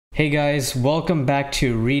Hey guys, welcome back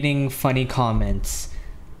to Reading Funny Comments.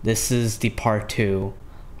 This is the part 2.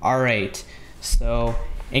 Alright, so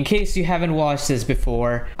in case you haven't watched this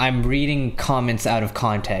before, I'm reading comments out of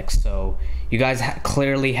context, so you guys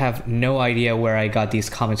clearly have no idea where I got these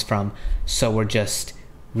comments from, so we're just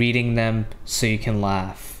reading them so you can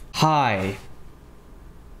laugh. Hi.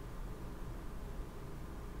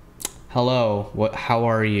 Hello, how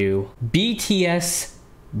are you? BTS,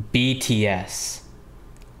 BTS.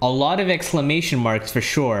 A lot of exclamation marks for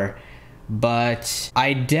sure, but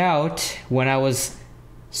I doubt when I was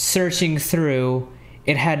searching through,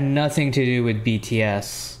 it had nothing to do with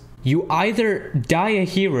BTS. You either die a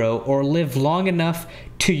hero or live long enough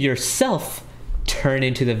to yourself turn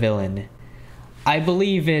into the villain. I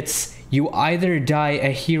believe it's you either die a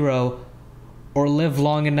hero or live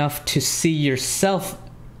long enough to see yourself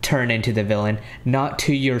turn into the villain, not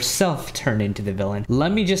to yourself turn into the villain.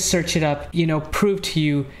 Let me just search it up, prove to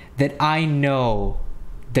you that I know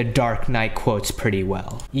the Dark Knight quotes pretty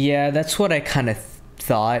well. Yeah, that's what I kind of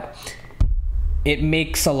thought. It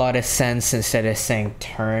makes a lot of sense instead of saying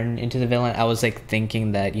turn into the villain. I was like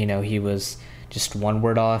thinking that, he was just one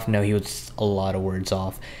word off. No, he was a lot of words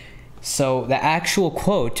off. So the actual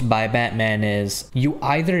quote by Batman is, you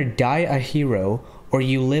either die a hero or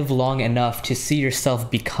you live long enough to see yourself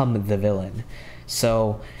become the villain.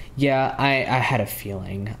 So yeah, I had a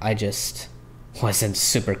feeling. I just wasn't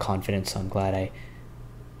super confident, so I'm glad I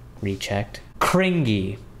rechecked.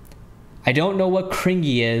 Cringy. I don't know what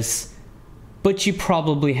cringy is, but you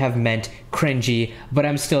probably have meant cringy, but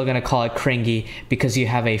I'm still gonna call it cringy because you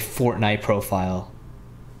have a Fortnite profile.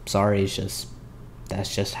 Sorry,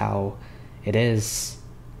 that's just how it is.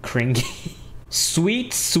 Cringy.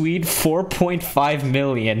 Sweet 4.5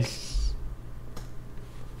 million.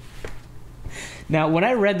 Now, when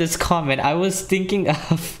I read this comment, I was thinking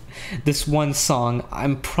of this one song.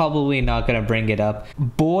 I'm probably not gonna bring it up.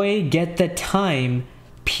 Boy, get the time.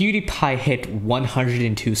 PewDiePie hit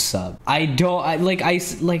 102 sub. I don't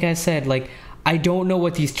know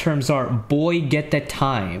what these terms are. Boy, get the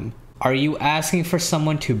time. Are you asking for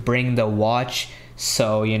someone to bring the watch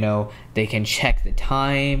so they can check the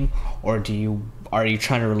time, or are you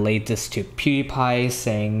trying to relate this to PewDiePie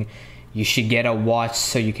saying you should get a watch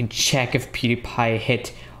so you can check if PewDiePie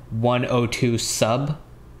hit 102 sub?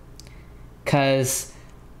 Cause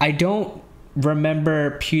I don't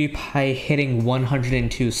remember PewDiePie hitting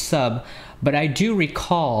 102 sub, but I do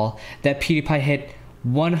recall that PewDiePie hit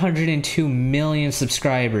 102 million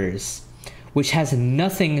subscribers, which has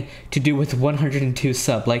nothing to do with 102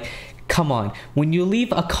 sub. Like, come on, when you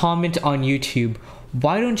leave a comment on YouTube,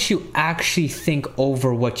 why don't you actually think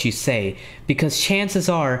over what you say? Because chances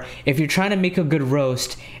are, if you're trying to make a good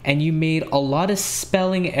roast and you made a lot of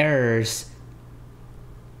spelling errors,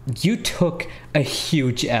 you took a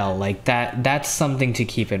huge L. Like that's something to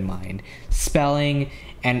keep in mind. Spelling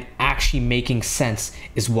and actually making sense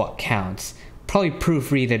is what counts. Probably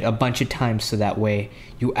proofread it a bunch of times so that way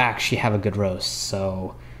you actually have a good roast.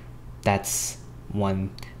 So that's one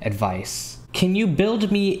advice. Can you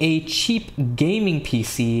build me a cheap gaming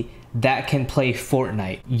PC that can play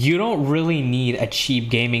Fortnite? You don't really need a cheap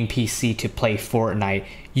gaming PC to play Fortnite.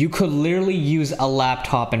 You could literally use a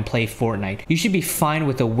laptop and play Fortnite. You should be fine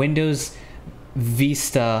with a Windows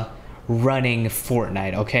Vista running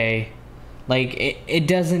Fortnite, okay? Like, it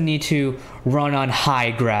doesn't need to run on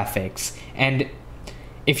high graphics. And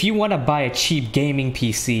if you want to buy a cheap gaming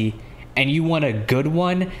PC and you want a good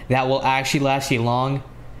one that will actually last you long,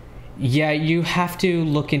 yeah, you have to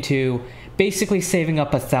look into basically saving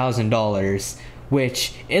up $1,000,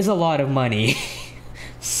 which is a lot of money.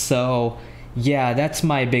 So yeah, that's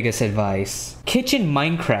my biggest advice. Kitchen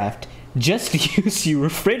Minecraft, just use your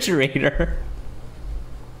refrigerator.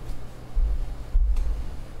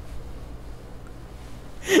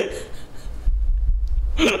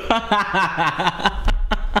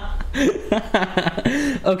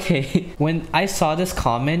 Okay, when I saw this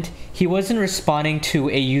comment, he wasn't responding to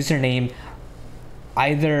a username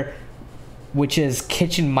either, which is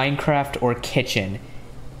Kitchen Minecraft or Kitchen.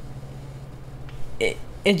 It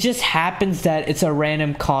just happens that it's a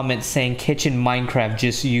random comment saying Kitchen Minecraft,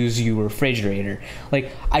 just use your refrigerator.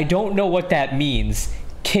 Like, I don't know what that means.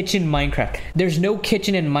 Kitchen Minecraft. There's no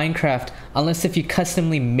kitchen in Minecraft unless if you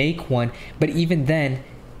customly make one, but even then,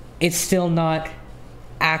 it's still not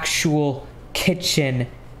actual kitchen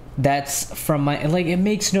that's from my, like, it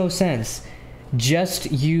makes no sense.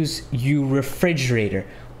 Just use your refrigerator.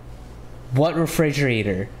 What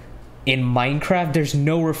refrigerator? In Minecraft? There's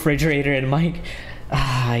no refrigerator in Minecraft.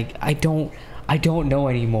 I don't know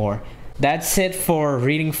anymore. That's it for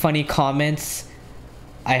reading funny comments.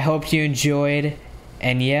 I hope you enjoyed,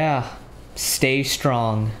 And yeah, stay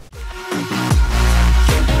strong.